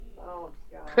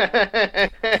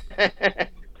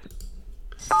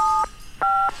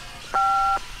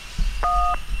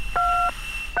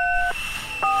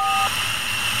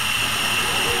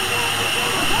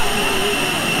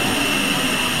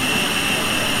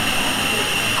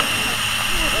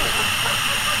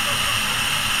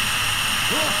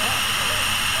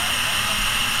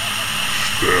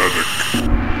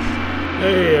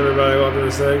Hey everybody, welcome to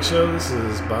the Static Show. This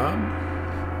is Bob.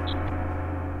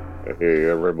 Hey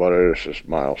everybody, this is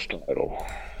Miles Title.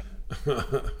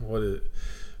 What is?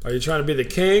 Are you trying to be the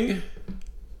king?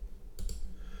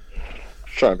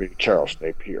 Trying to be Charles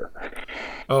Napier.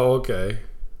 Oh, okay.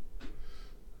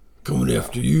 Coming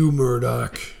after you,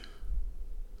 Murdoch.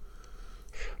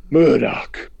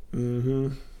 Murdoch. Mm-hmm.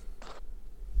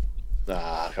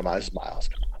 Come on, it's Miles.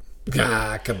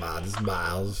 Come on, it's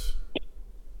Miles.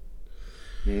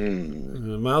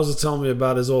 Mm. Miles was telling me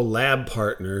about his old lab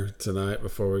partner tonight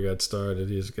before we got started.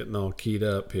 He was getting all keyed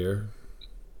up here.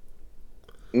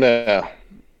 Nah.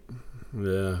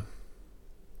 Yeah.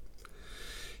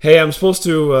 Hey, I'm supposed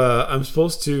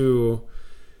to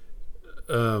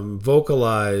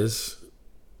vocalize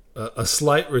a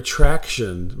slight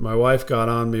retraction. My wife got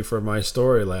on me for my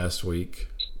story last week.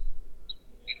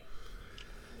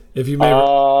 If you may,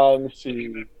 let's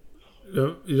see.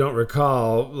 You don't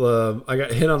recall, I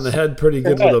got hit on the head pretty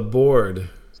good with a board.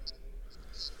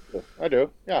 I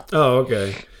do, yeah. Oh,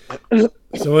 okay.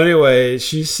 So anyway,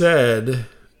 she said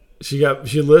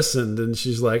she listened and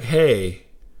she's like, "Hey,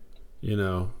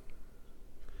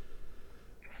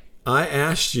 I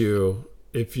asked you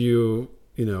if you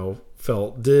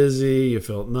felt dizzy, you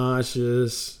felt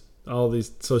nauseous, all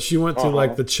these." So she went through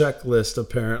like the checklist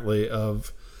apparently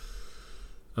of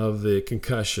the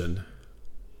concussion.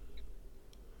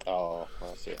 Oh,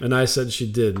 I see. And I said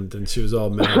she didn't, and she was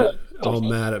all mad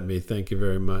at me. Thank you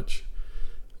very much.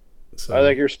 So, I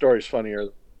think your story's funnier.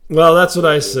 Well, that's what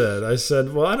I said. I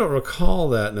said, well, I don't recall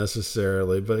that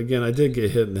necessarily, but again, I did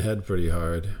get hit in the head pretty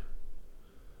hard.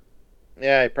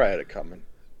 Yeah, he probably had it coming.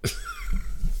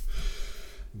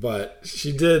 But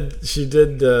she did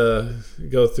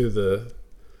go through the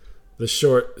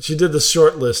short. She did the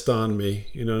short list on me.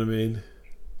 You know what I mean?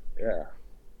 Yeah.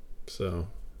 So.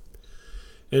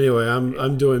 Anyway,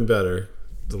 I'm doing better.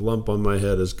 The lump on my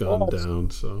head has gone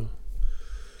down, so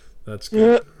that's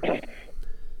good.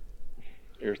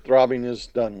 Your throbbing is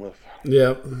done with.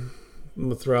 Yep.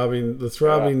 The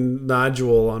throbbing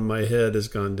nodule on my head has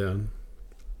gone down.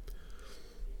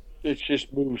 It's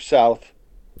just moved south.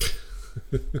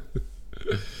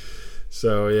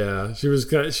 So yeah, she was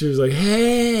like,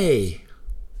 "Hey."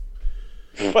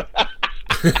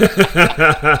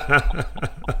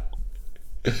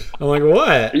 I'm like,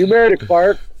 what? Are you married to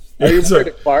Clark? Married to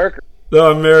Clark?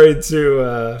 No, I'm married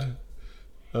to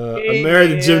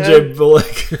Jim J. Bullock.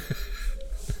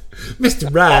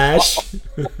 Mr. Rush.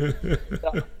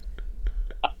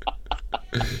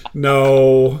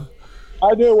 No.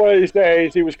 I knew one of these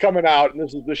days he was coming out and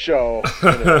this is the show.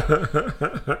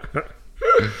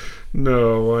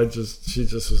 No, she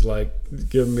just was like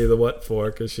giving me the what for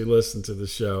because she listened to the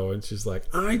show and she's like,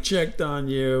 I checked on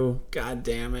you. God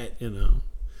damn it,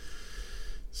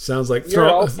 Sounds like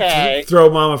throw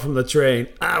mama from the train.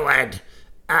 Owen,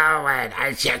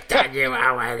 I checked on you,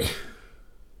 Owen.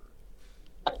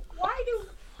 Why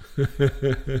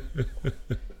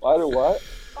do what?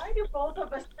 Why do both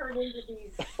of us turn into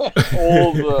these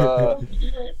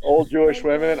old Jewish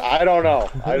women? I don't know.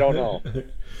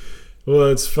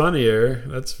 Well, it's funnier,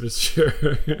 that's for sure.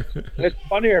 It's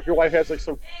funnier if your wife has like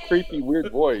some creepy,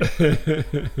 weird voice.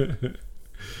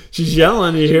 She's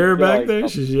yelling. You hear her back there?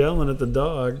 She's yelling at the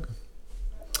dog.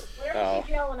 Where is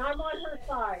she yelling? I'm on her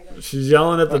side. She's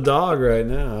yelling at the dog right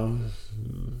now.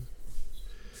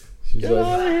 She's Get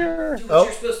out of here. Do what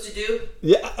you're supposed to do.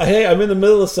 Yeah. Hey, I'm in the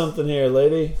middle of something here,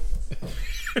 lady.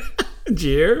 Did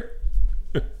you hear?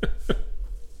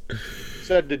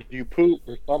 Said, did you poop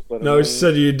or something? No, she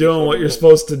said you're doing what you're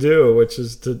supposed to do, which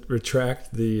is to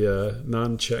retract the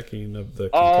non-checking of the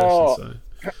concussion sign.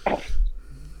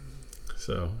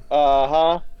 So.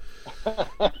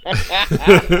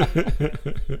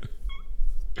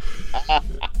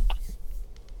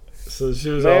 So she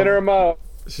was all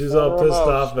pissed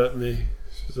off at me.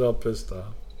 She's all pissed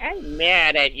off. I'm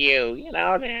mad at you. You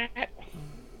know that.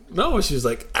 No, she's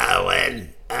like,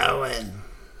 Owen.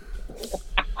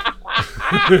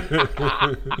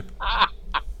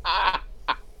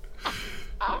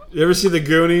 You ever see the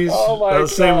Goonies? Oh my God. That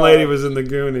same lady was in the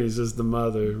Goonies as the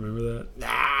mother. Remember that?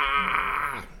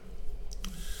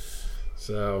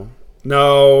 So,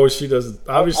 no, she doesn't.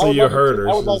 Obviously, you heard her.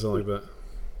 She doesn't like that.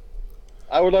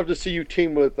 I would love to see you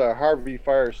team with Harvey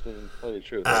Firestein and tell you the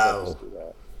truth. I'd love to do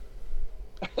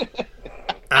that.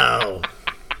 Oh.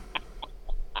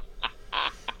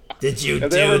 Did you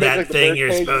Have they ever do made, that like, the thing you're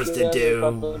birdcage supposed to again or do?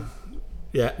 something?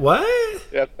 Yeah. What?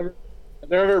 Yeah. If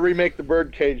they ever remake the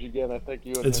Birdcage again, I think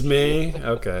you. And It's him me? should.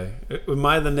 Okay. Am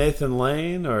I the Nathan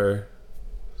Lane or?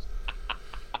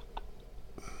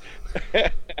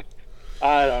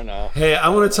 I don't know. Hey, I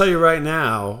want to tell you right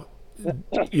now,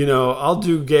 I'll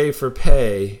do gay for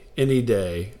pay any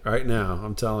day right now.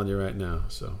 I'm telling you right now.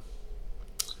 So,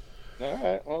 All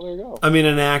right. Well, there you go. I mean,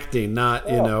 in acting, not,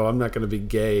 Oh. I'm not going to be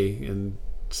gay in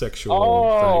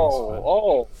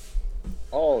sexual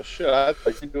Oh, shit! I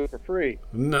thought you'd do it for free.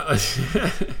 things. No,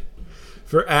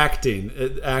 for acting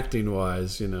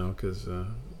wise, because,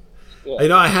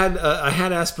 Yeah. I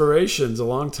had aspirations a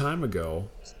long time ago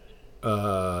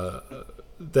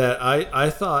that I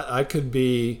thought I could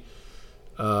be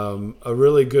a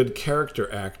really good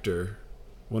character actor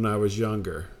when I was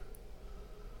younger.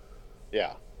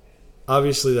 Yeah.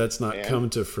 Obviously, that's not And? come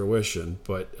to fruition,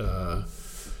 but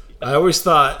I always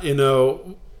thought,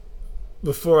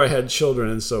 before I had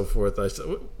children and so forth, I said,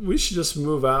 we should just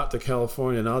move out to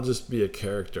California and I'll just be a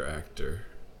character actor.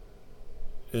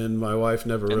 And my wife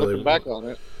never And really looking back on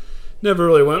it. never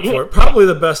really went for it. Probably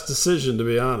the best decision, to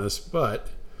be honest, but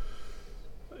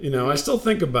I still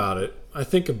think about it. I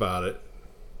think about it.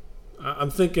 I'm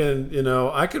thinking,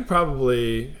 I could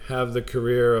probably have the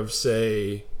career of,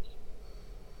 say,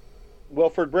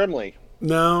 Wilford Brimley,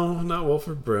 no, not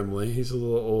Wilford Brimley. He's a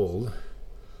little old.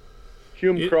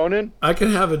 Hume Cronin. I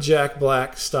could have a Jack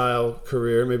Black style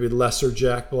career, maybe lesser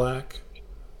Jack Black.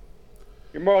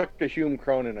 You're more like a Hume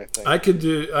Cronin, I think. I could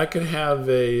have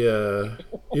a,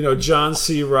 John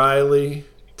C. Reilly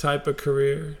type of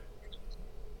career.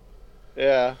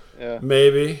 Yeah.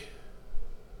 Maybe.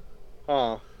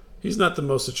 Huh. He's not the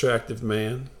most attractive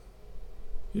man.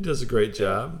 He does a great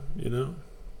job,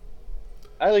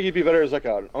 I think he'd be better as like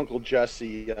an Uncle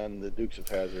Jesse on the Dukes of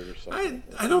Hazzard or something.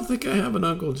 I don't think I have an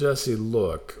Uncle Jesse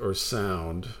look or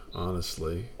sound,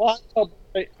 honestly. Well,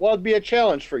 it'd be a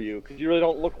challenge for you because you really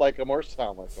don't look like him or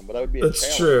sound like him. But that would be a That's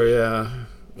challenge. true, yeah.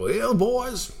 Well,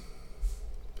 boys.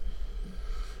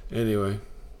 Anyway,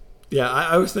 yeah,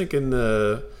 I was thinking,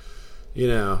 maybe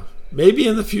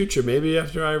in the future, maybe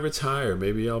after I retire,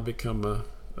 maybe I'll become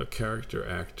a character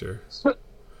actor.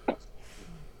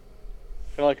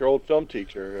 Kind of like your old film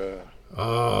teacher.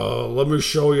 Oh, let me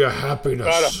show you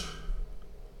happiness.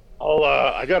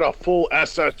 I got a full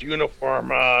SS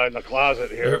uniform in the closet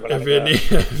here. But If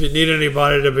you need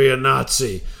anybody to be a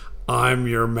Nazi, I'm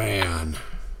your man.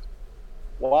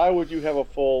 Why would you have a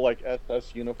full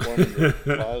SS uniform in your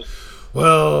closet?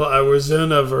 Well, I was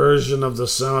in a version of The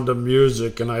Sound of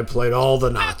Music, and I played all the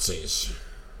Nazis.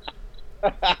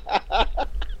 I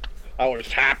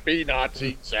was happy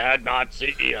Nazi, sad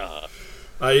Nazi.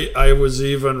 I was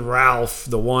even Ralph,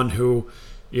 the one who,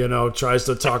 tries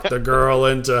to talk the girl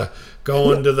into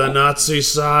going to the Nazi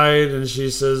side, and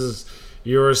she says,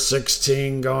 you're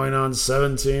 16 going on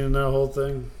 17 and that whole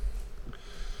thing.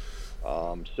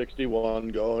 61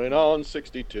 going on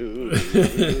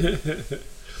 62.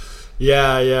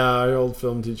 Yeah, our old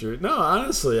film teacher. No,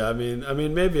 honestly, I mean,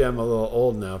 maybe I'm a little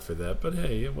old now for that, but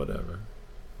hey, whatever.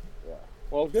 Yeah.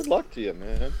 Well, good luck to you,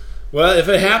 man. Well, if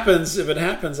it happens,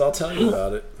 I'll tell you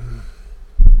about it.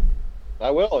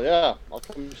 I will, yeah. I'll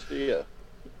come see you.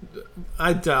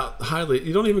 I doubt highly.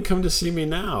 You don't even come to see me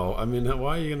now. I mean,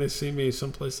 why are you going to see me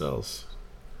someplace else?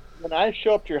 When I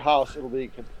show up to your house, it'll be a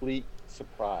complete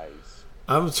surprise.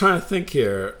 I'm trying to think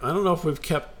here. I don't know if we've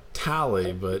kept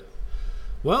tally, but...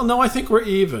 Well, no, I think we're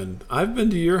even. I've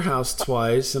been to your house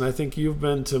twice, and I think you've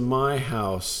been to my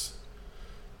house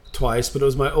twice, but it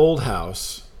was my old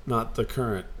house, not the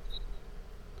current.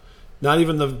 Not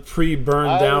even the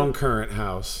pre-burned down current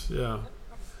house. Yeah.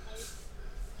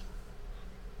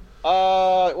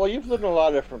 Well, you've lived in a lot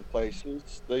of different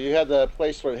places. You had the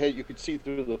place where you could see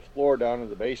through the floor down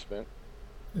in the basement.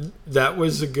 That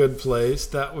was a good place.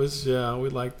 That was, we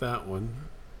liked that one.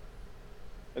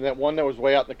 And that one that was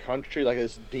way out in the country, like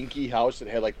this dinky house that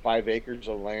had like 5 acres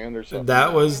of land or something.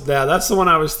 That's the one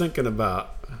I was thinking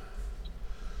about.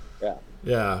 Yeah.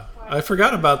 Yeah. I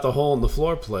forgot about the hole in the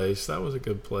floor place. That was a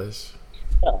good place.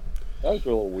 Yeah. That was a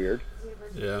little weird.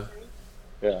 Yeah.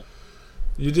 Yeah.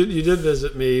 You did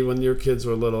visit me when your kids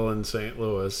were little in St.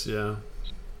 Louis, yeah.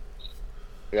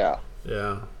 Yeah.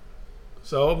 Yeah.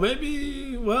 So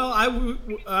maybe, well,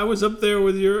 I was up there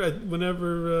with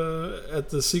whenever at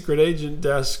the secret agent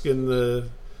desk in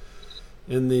the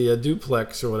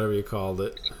duplex or whatever you called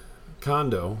it,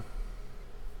 condo.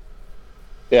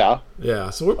 Yeah.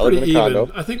 Yeah, so we're I live pretty in a even.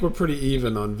 condo. I think we're pretty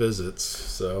even on visits.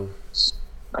 So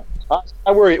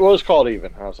I worry. Well, let's call it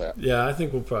even. How's that? yeah, I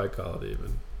think we'll probably call it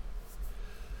even.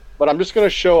 But I'm just going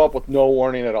to show up with no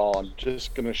warning at all. I'm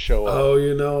just going to show up. Oh,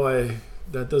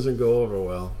 that doesn't go over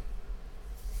well.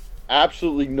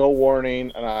 Absolutely no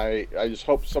warning, and I just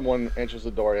hope someone answers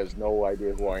the door has no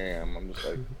idea who I am. I'm just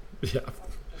like, Yeah,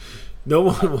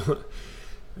 no one.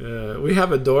 We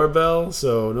have a doorbell,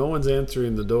 so no one's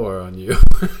answering the door on you.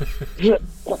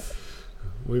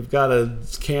 We've got a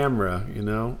camera, I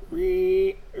don't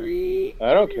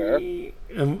care.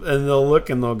 and they'll look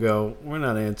and they'll go, "We're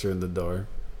not answering the door."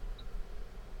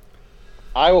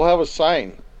 I will have a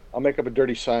sign. I'll make up a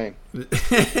dirty sign.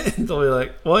 They'll be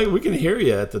like, "Well, we can hear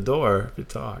you at the door if you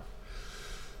talk."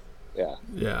 Yeah,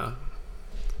 Yeah.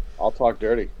 I'll talk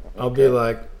dirty. I'll be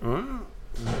like,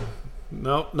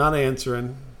 nope, not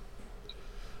answering.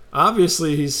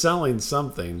 Obviously, he's selling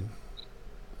something.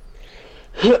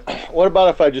 What about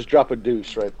if I just drop a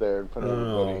deuce right there in front of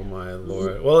everybody? Oh, my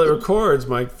Lord. Well, it records.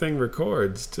 My thing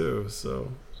records, too,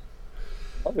 so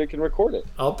Well, they can record it.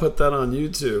 I'll put that on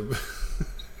YouTube.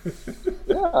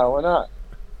 Yeah, why not?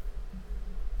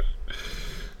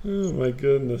 Oh, my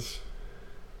goodness.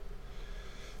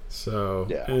 So,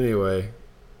 Yeah. anyway,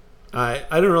 I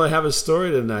didn't really have a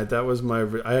story tonight. That was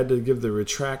I had to give the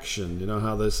retraction. You know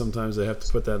how sometimes they have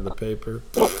to put that in the paper?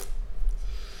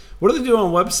 What do they do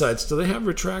on websites? Do they have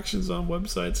retractions on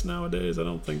websites nowadays? I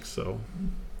don't think so.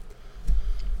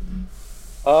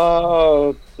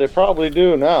 They probably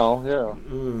do now, yeah.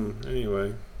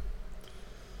 Anyway.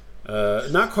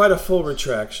 Not quite a full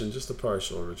retraction, just a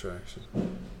partial retraction.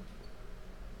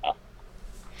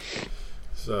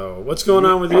 So, what's going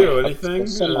on with you? Anything?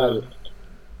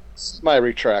 It's my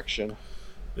retraction.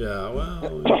 Yeah,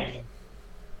 well...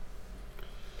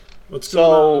 What's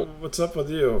going on? What's up with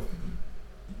you?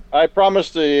 I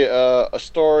promised a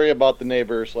story about the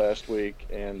neighbors last week,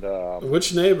 and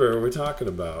Which neighbor are we talking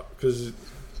about? Because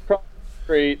across the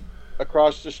street,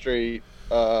 across there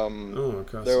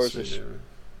the was street.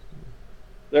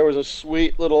 there was a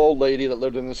sweet little old lady that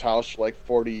lived in this house for like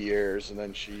 40 years, and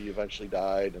then she eventually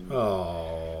died. And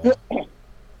Oh.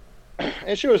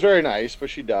 and she was very nice, but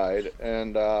she died,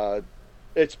 and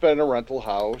it's been a rental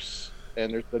house,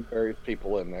 and there's been various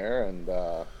people in there, and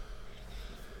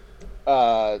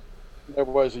there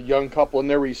was a young couple in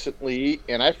there recently,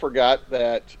 and I forgot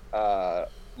that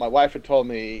my wife had told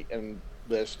me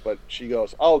this, but she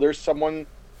goes, "Oh, there's someone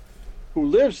who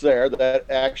lives there that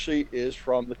actually is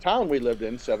from the town we lived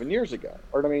in 7 years ago,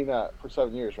 or for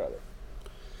 7 years rather."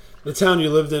 The town you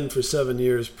lived in for 7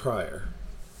 years prior.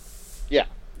 Yeah,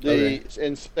 Okay. I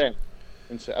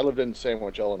lived in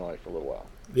Sandwich, Illinois, for a little while.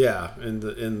 Yeah, in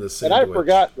the sandwich. And I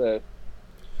forgot that.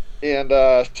 And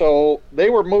so they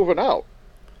were moving out.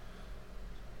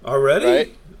 Already?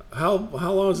 Right? How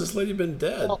long has this lady been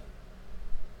dead? Well,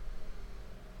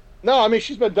 no, I mean,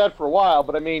 she's been dead for a while,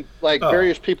 but I mean,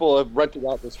 various people have rented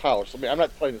out this house. I mean, I'm not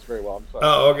telling this very well. I'm sorry.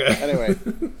 Oh, okay. Anyway,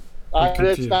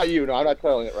 it's not you. No, I'm not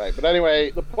telling it right. But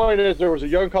anyway, the point is there was a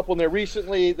young couple in there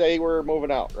recently. They were moving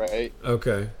out, right?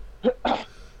 Okay.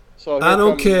 So I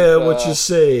don't care what you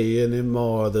say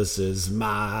anymore. This is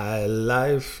my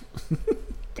life.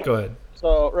 Go ahead.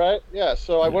 So, right? Yeah.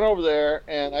 So I went over there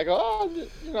and I go,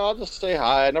 I'll just say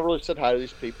hi. I never really said hi to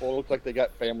these people. It looked like they got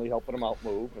family helping them out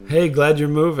move. And, Hey, glad you're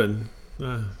moving.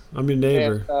 I'm your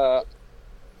neighbor. And,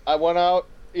 I went out.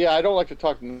 Yeah, I don't like to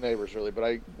talk to neighbors really, but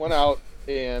I went out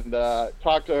and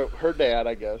talked to her dad,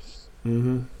 I guess.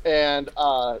 Mm-hmm. And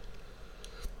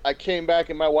I came back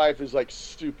and my wife is like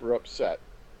super upset.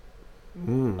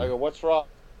 I go, "What's wrong?"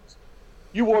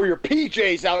 "You wore your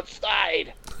PJs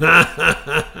outside."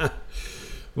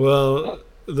 Well,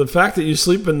 the fact that you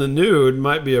sleep in the nude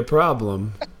might be a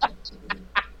problem.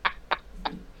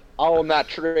 "Oh, not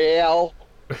trail."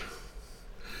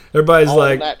 Everybody's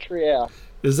like, "Not trail."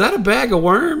 "Is that a bag of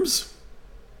worms?"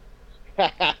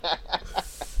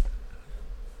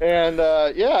 And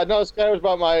this guy was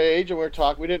about my age, and we were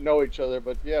talking. We didn't know each other,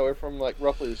 but yeah, we're from like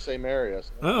roughly the same area. So.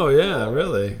 Oh yeah,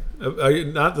 really? Are you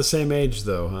not the same age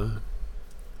though, huh?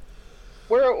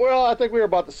 Well, I think we were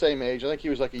about the same age. I think he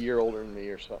was like a year older than me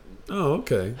or something. Oh,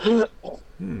 okay.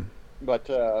 But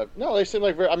no, they seem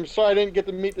like I'm sorry I didn't get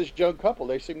to meet this young couple.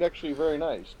 They seemed actually very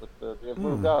nice, but they've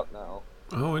moved out now.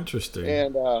 Oh, interesting.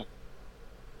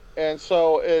 And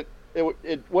so it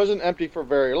wasn't empty for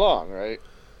very long, right?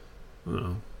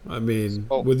 Oh, I mean,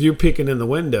 with you peeking in the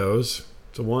windows,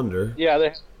 it's a wonder.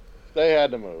 Yeah, They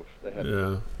had to move. They had to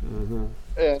move. Mm-hmm.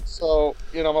 And so,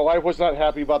 my wife was not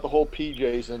happy about the whole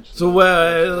PJs incident. So,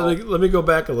 let me go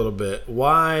back a little bit.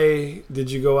 Why did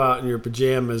you go out in your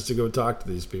pajamas to go talk to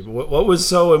these people? What was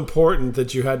so important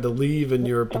that you had to leave in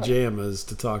your pajamas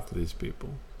to talk to these people?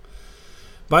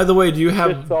 By the way, do you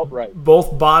have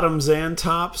both bottoms and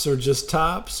tops, or just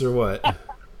tops, or what?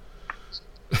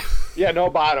 Yeah, no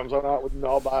bottoms. I'm not with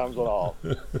no bottoms at all.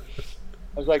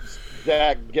 I was like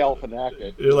Zach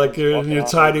Galifianakis. You're like in your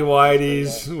tidy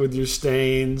whities with your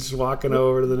stains, walking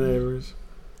over to the neighbors.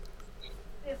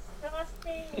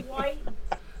 Disgusting white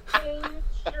stained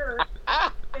shirt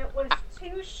that was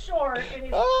too short and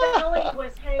his belly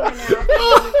was hanging out.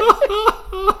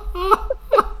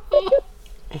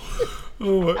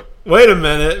 Oh, wait a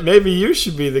minute. Maybe you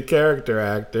should be the character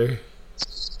actor.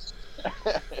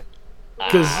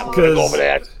 I'm gonna go over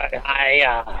that.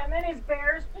 And then his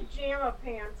Bears pajama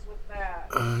pants with that.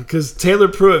 Because Taylor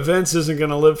Pruitt Vince isn't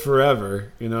going to live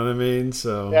forever. You know what I mean?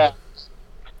 So yeah.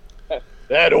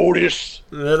 That Otis.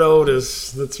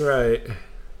 That's right.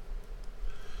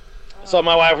 So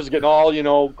my wife was getting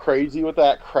all, crazy with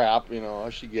that crap,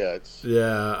 as she gets.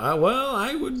 Yeah. I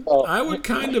would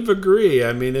kind of agree.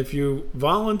 I mean, if you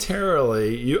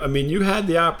voluntarily, you had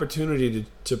the opportunity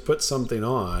to put something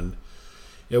on.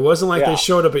 It wasn't like they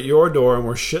showed up at your door and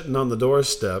were shitting on the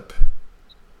doorstep.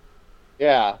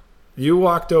 Yeah. You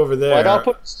walked over there. Like I'll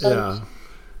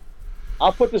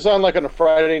put this on like on a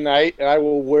Friday night, and I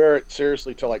will wear it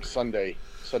seriously till like Sunday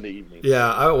evening.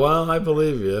 Yeah. I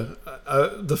believe you.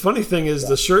 The funny thing is,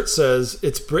 the shirt says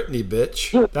 "It's Britney,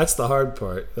 bitch." That's the hard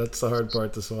part. That's the hard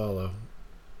part to swallow.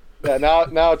 Yeah.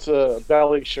 Now it's a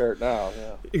belly shirt now.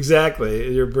 Yeah.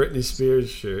 Exactly. Your Britney Spears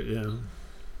shirt. Yeah.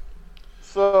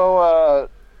 So.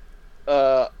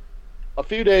 A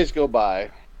few days go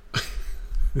by,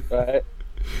 right?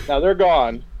 Now they're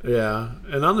gone. Yeah,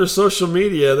 and on their social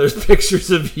media, there's pictures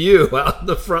of you out in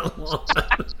the front lawn.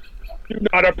 Do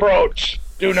not approach.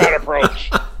 Do not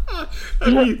approach. I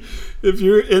mean, if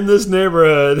you're in this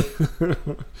neighborhood,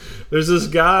 there's this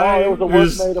guy it was the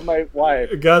worst mate of my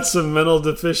wife. Got some mental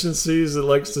deficiencies that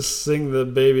likes to sing the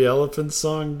Baby Elephant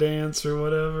song dance or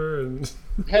whatever, and.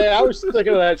 Hey, I was thinking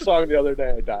of that song the other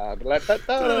day, Don.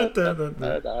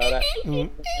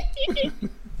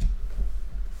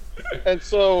 And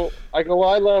so I go,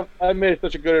 well, I made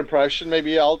such a good impression.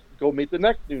 Maybe I'll go meet the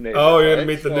next new neighbor. Oh, you're going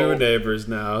to meet the new neighbors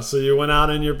now. So you went out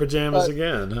in your pajamas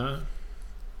again, huh?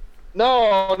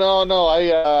 No.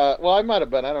 I might have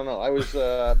been. I don't know. I was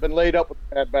been laid up with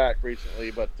a bad back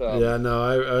recently, but yeah, no,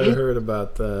 I heard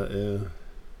about that. Yeah.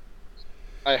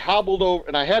 I hobbled over,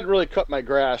 and I hadn't really cut my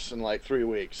grass in like 3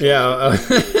 weeks. So yeah.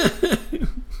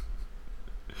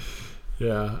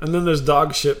 Yeah. And then there's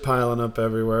dog shit piling up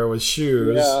everywhere with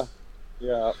shoes.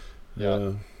 Yeah.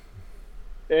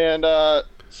 And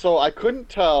so I couldn't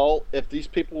tell if these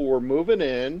people were moving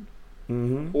in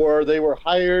or they were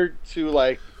hired to,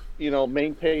 like,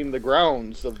 maintain the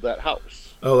grounds of that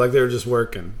house. Oh, like they were just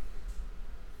working.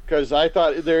 Because I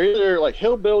thought they're either like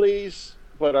hillbillies,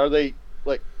 but are they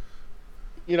like,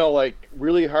 like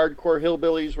really hardcore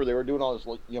hillbillies where they were doing all this,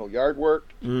 yard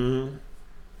work? Mm-hmm.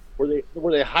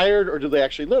 Were they hired, or do they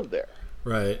actually live there?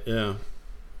 Right. Yeah.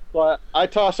 So I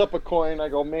toss up a coin. I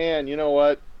go, man, you know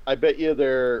what? I bet you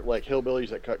they're like hillbillies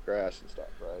that cut grass and stuff,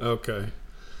 right? Okay.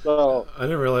 So I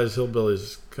didn't realize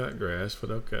hillbillies cut grass,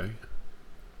 but okay.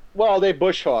 Well, they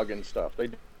bush hog and stuff. They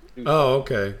do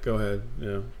okay. Go ahead.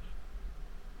 Yeah.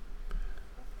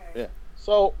 Yeah.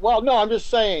 So, well, no, I'm just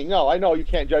saying. No, I know you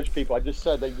can't judge people. I just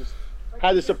said they just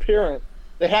had this appearance.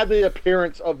 They had the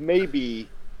appearance of maybe.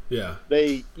 Yeah.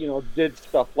 They, did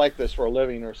stuff like this for a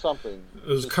living or something. It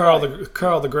was Carl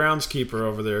the groundskeeper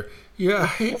over there. Yeah.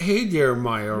 Hey there,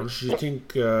 Miles. You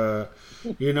think, I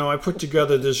put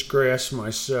together this grass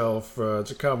myself.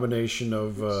 It's a combination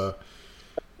of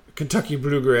Kentucky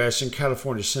bluegrass and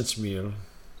California sense-meal.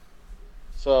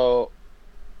 So,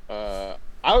 I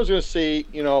was going to see,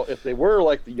 if they were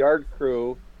like the yard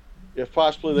crew, if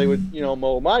possibly they would,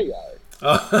 mow my yard.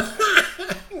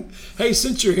 Hey,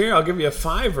 since you're here, I'll give you a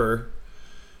 $5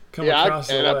 across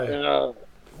the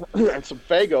way. And some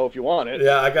Faygo if you want it.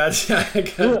 Yeah, I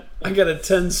got a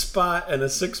 10 spot and a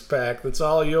 6-pack. That's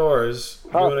all yours.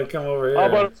 You want to come over here?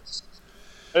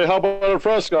 How about a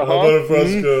Fresco? How about a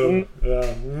Fresco?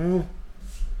 Mm-hmm.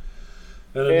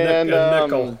 Yeah. And a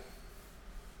nickel.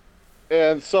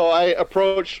 And so I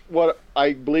approached what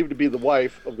I believe to be the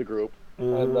wife of the group,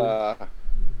 and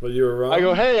but you were wrong. I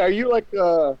go, hey, are you like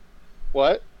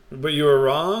what? But you were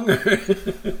wrong. I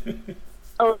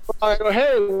go,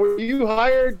 hey, were you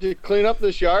hired to clean up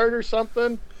this yard or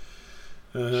something?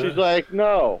 She's like,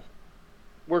 no,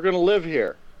 we're gonna live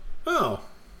here. Oh.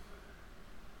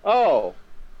 Oh.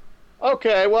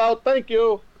 Okay, well, thank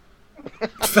you.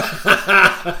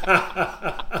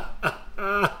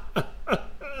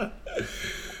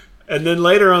 And then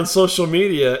later on social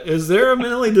media, is there a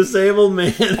mentally disabled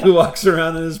man who walks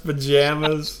around in his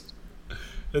pajamas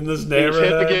in this He's hit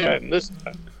neighborhood? again. This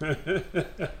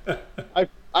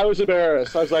I was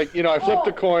embarrassed. I was like, I flipped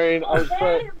a coin. I was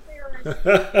very embarrassed.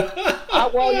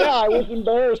 well, yeah, I was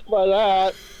embarrassed by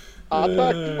that. I'll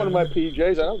talk to one of my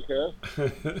PJs. I don't care.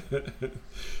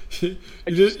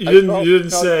 You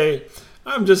didn't say,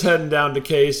 I'm just heading down to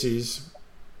Casey's.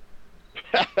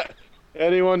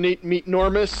 Anyone need meet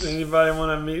Normus? Anybody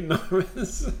want to meet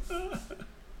Normus?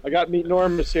 I got meet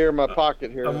Normus here in my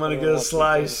pocket here. I'm going to get a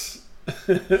slice.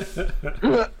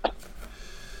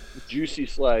 Juicy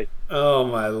slice. Oh,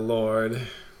 my Lord.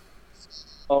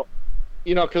 Oh,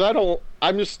 because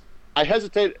I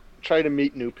hesitate trying to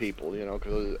meet new people,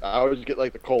 because I always get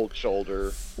like the cold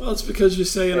shoulder. Well, it's because you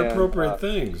say inappropriate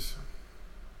things.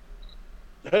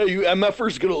 Hey, you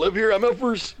MFers gonna live here,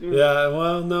 MFers? Yeah,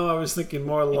 well, no, I was thinking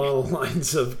more along the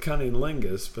lines of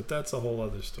cunnilingus, but that's a whole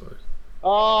other story.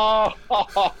 Oh.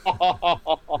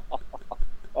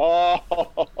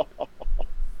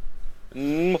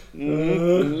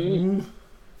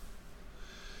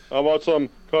 How about some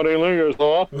cunnilingus,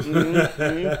 huh?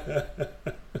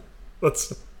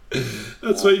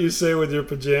 That's what you say with your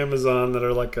pajamas on that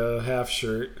are like a half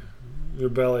shirt, your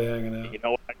belly hanging out. You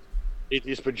know what? Eat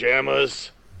these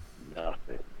pajamas.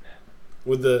 Nothing.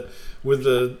 With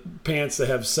the pants that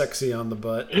have sexy on the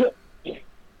butt.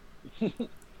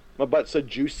 My butt said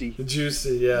juicy.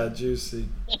 Juicy, yeah, juicy.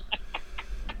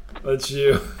 That's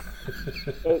you.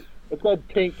 It's got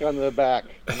pink on the back,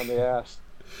 on the ass.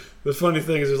 The funny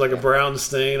thing is there's like a brown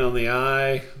stain on the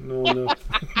eye. No one knows.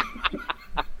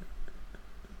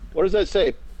 What does that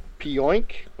say?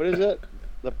 Pioink? What is it?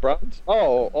 The bronze?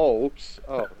 Oh, oops.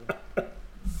 Oh.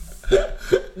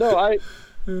 No,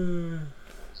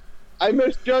 I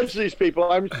misjudged these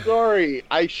people. I'm sorry.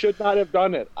 I should not have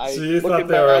done it. So you thought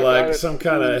they were like some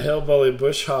kind of hillbilly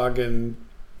bush hogging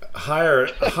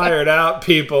hired out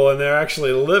people, and they're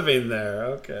actually living there.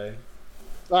 Okay.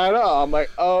 I know. I'm like,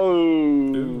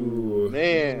 Ooh,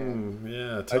 man.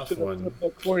 Yeah, tough one. I should have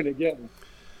that coin again.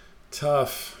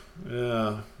 Tough.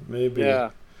 Yeah, maybe. Yeah.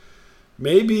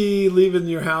 Maybe leaving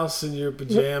your house in your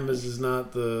pajamas is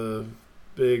not the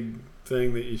big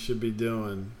thing that you should be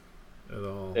doing at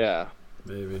all. Yeah.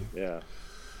 Maybe. Yeah.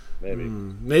 Maybe.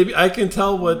 Maybe I can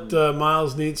tell what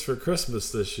Miles needs for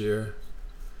Christmas this year.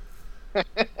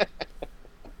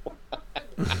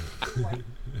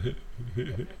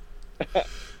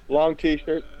 Long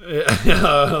t-shirt.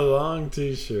 Yeah, a long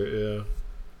t-shirt. Yeah.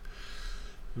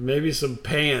 Maybe some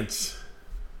pants.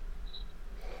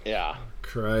 Yeah.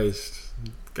 Christ.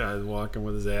 Guy's walking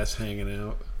with his ass hanging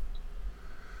out.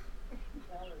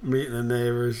 Meeting the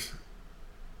neighbors.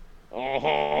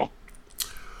 Uh-huh.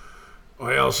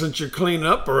 Well, since you're cleaning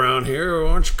up around here,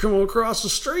 why don't you come across the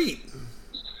street?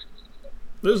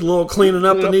 There's a little cleaning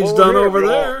up that needs done over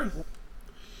there.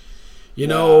 You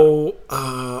know,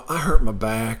 I hurt my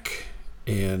back,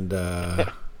 and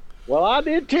well, I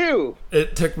did too.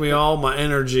 It took me all my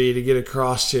energy to get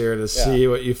across here to see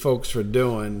what you folks were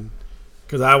doing.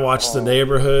 Because I watched the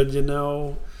neighborhood,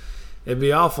 It'd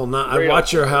be awful not. I'd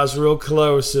watch your house real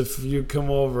close if you come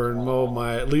over and mow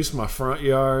at least my front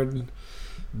yard.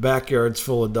 Backyard's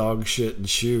full of dog shit and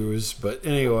shoes. But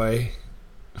anyway.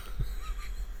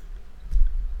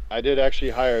 I did actually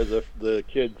hire the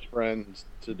kids' friends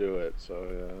to do it,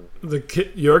 so yeah.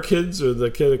 Your kids or the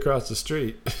kid across the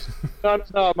street?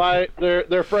 No,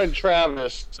 their friend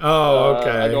Travis. Oh,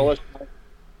 okay.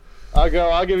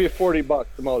 I'll give you $40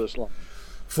 to mow this lawn.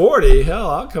 40? Hell,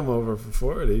 I'll come over for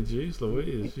 40. Jeez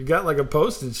Louise. You got like a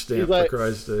postage stamp, for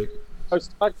Christ's sake. I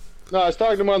was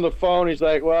talking to him on the phone. He's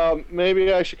like, well,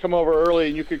 maybe I should come over early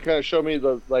and you could kind of show me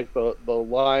the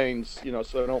lines,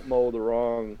 so I don't mow the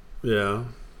wrong. Yeah.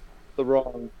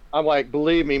 I'm like,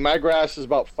 believe me, my grass is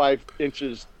about 5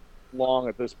 inches long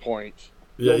at this point.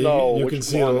 Yeah, you can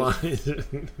see the line.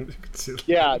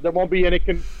 Yeah, there won't be any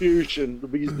confusion.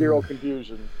 There'll be zero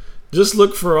confusion. Just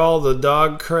look for all the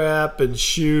dog crap and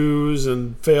shoes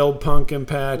and failed pumpkin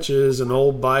patches and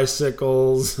old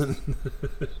bicycles.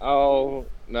 Oh,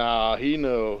 nah, he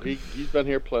knew. He's been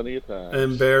here plenty of times.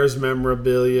 And Bears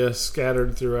memorabilia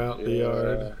scattered throughout the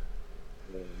yard. Yeah.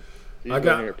 He's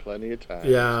been here plenty of times.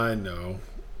 Yeah, I know.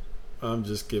 I'm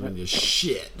just giving you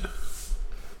shit.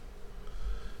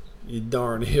 You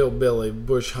darn hillbilly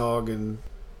bush hogging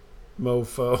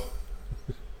mofo.